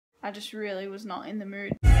I just really was not in the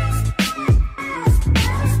mood.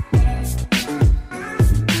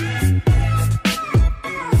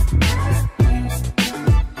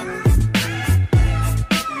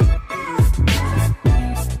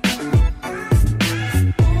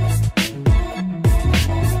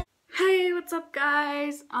 Hey, what's up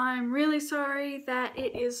guys? I'm really sorry that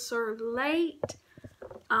it is so late.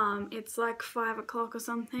 It's like 5 o'clock or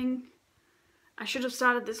something. I should have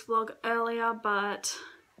started this vlog earlier, but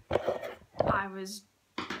I was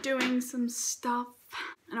doing some stuff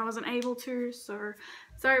and I wasn't able to, so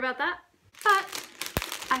sorry about that. But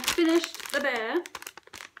I finished the bear.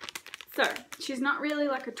 So she's not really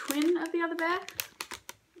like a twin of the other bear,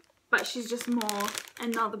 but she's just more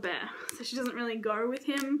another bear. So she doesn't really go with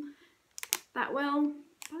him that well.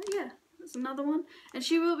 But yeah, there's another one. And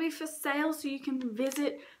she will be for sale, so you can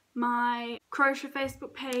visit my crochet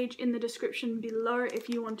Facebook page in the description below if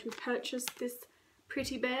you want to purchase this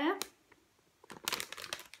pretty bear.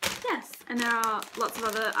 Yes, and there are lots of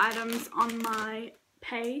other items on my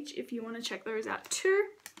page if you want to check those out too.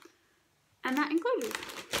 And that included.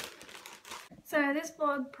 So this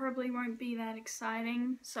vlog probably won't be that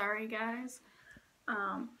exciting. Sorry guys.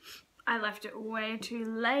 I left it way too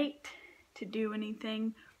late to do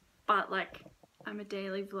anything, but like I'm a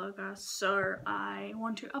daily vlogger, so I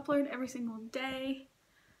want to upload every single day.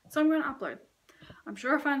 So I'm going to upload. I'm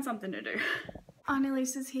sure I'll find something to do. Auntie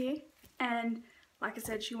Lisa's here, and like I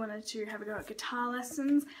said, she wanted to have a go at guitar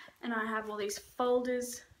lessons, and I have all these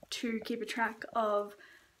folders to keep a track of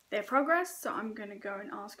their progress, so I'm going to go and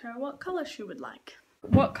ask her what colour she would like.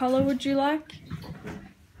 What colour would you like?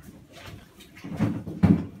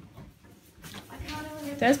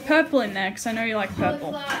 There's purple in there, because I know you like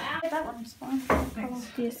purple. That one's fine.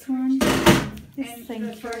 This one. This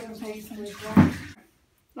thing.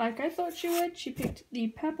 Like I thought she would, she picked the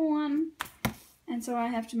purple one. And so I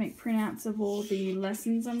have to make printouts of all the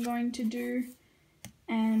lessons I'm going to do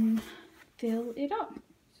and fill it up.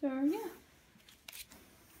 So yeah.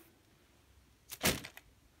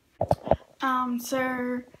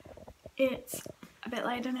 So it's a bit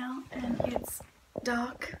later now and it's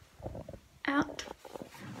dark out.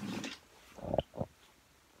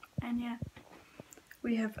 And yeah,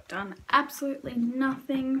 we have done absolutely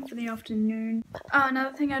nothing for the afternoon.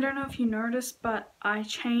 Another thing, I don't know if you noticed, but I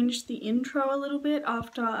changed the intro a little bit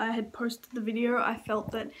after I had posted the video. I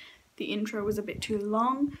felt that the intro was a bit too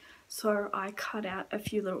long, so I cut out a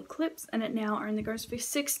few little clips and it now only goes for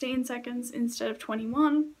 16 seconds instead of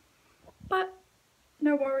 21. But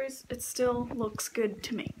no worries, it still looks good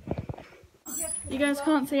to me. You guys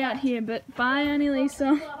can't see out here, but bye Auntie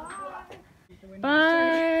Lisa.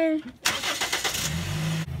 Bye.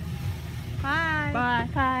 Bye. Bye.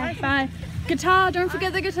 Bye. Bye. Guitar, don't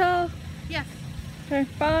forget the guitar. Yes. Okay,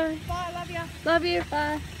 bye. Bye, love you. Love you,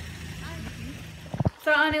 bye.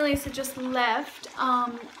 So Auntie Lisa just left,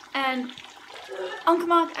 and Uncle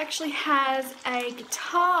Mark actually has a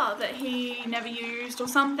guitar that he never used or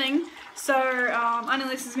something. So Auntie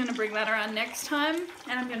Lisa's going to bring that around next time,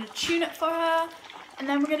 and I'm going to tune it for her, and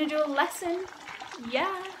then we're going to do a lesson.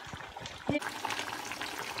 Yeah.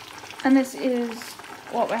 And this is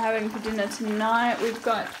what we're having for dinner tonight. We've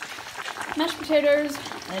got mashed potatoes.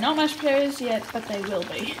 They're not mashed potatoes yet, but they will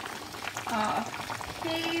be.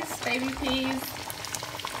 Peas, baby peas,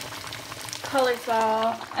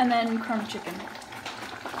 cauliflower, and then crumb chicken.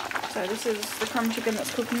 So this is the crumb chicken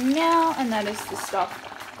that's cooking now, and that is the stuff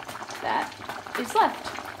that is left.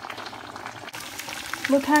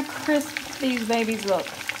 Look how crisp these babies look.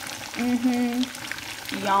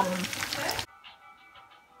 Yum.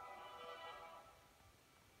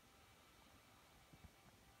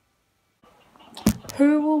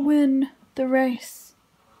 Who will win the race?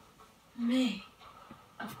 Me,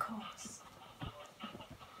 of course.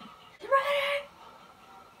 You ready?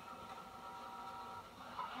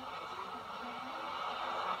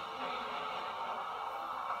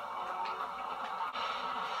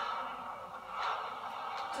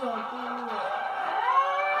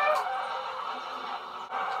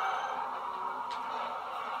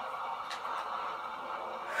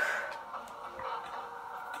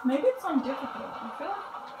 Maybe it's on difficult. I feel like.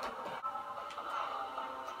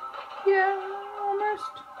 Yeah,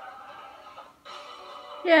 almost.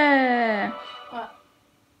 Yeah. What?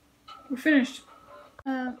 We're finished.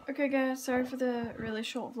 Okay guys, sorry for the really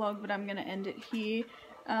short vlog, but I'm gonna end it here.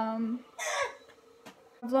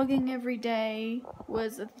 Vlogging every day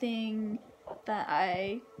was a thing that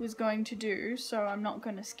I was going to do, so I'm not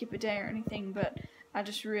going to skip a day or anything, but I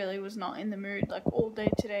just really was not in the mood like all day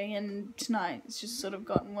today, and tonight it's just sort of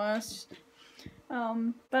gotten worse.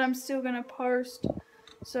 But I'm still going to post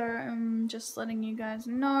So I'm just letting you guys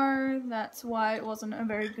know that's why it wasn't a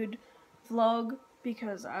very good vlog,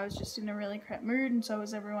 because I was just in a really crap mood and so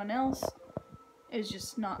was everyone else. It was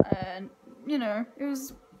just not you know, it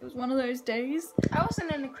was one of those days. I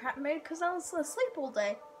wasn't in a crap mood because I was asleep all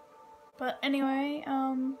day. But anyway,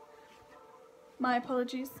 my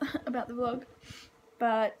apologies about the vlog.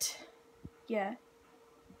 But yeah.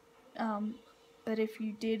 But if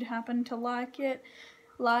you did happen to like it,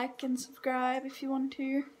 like and subscribe if you want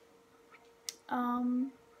to.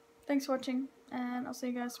 Thanks for watching, and I'll see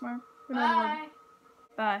you guys tomorrow. Bye.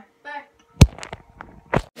 Bye. Bye.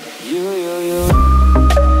 You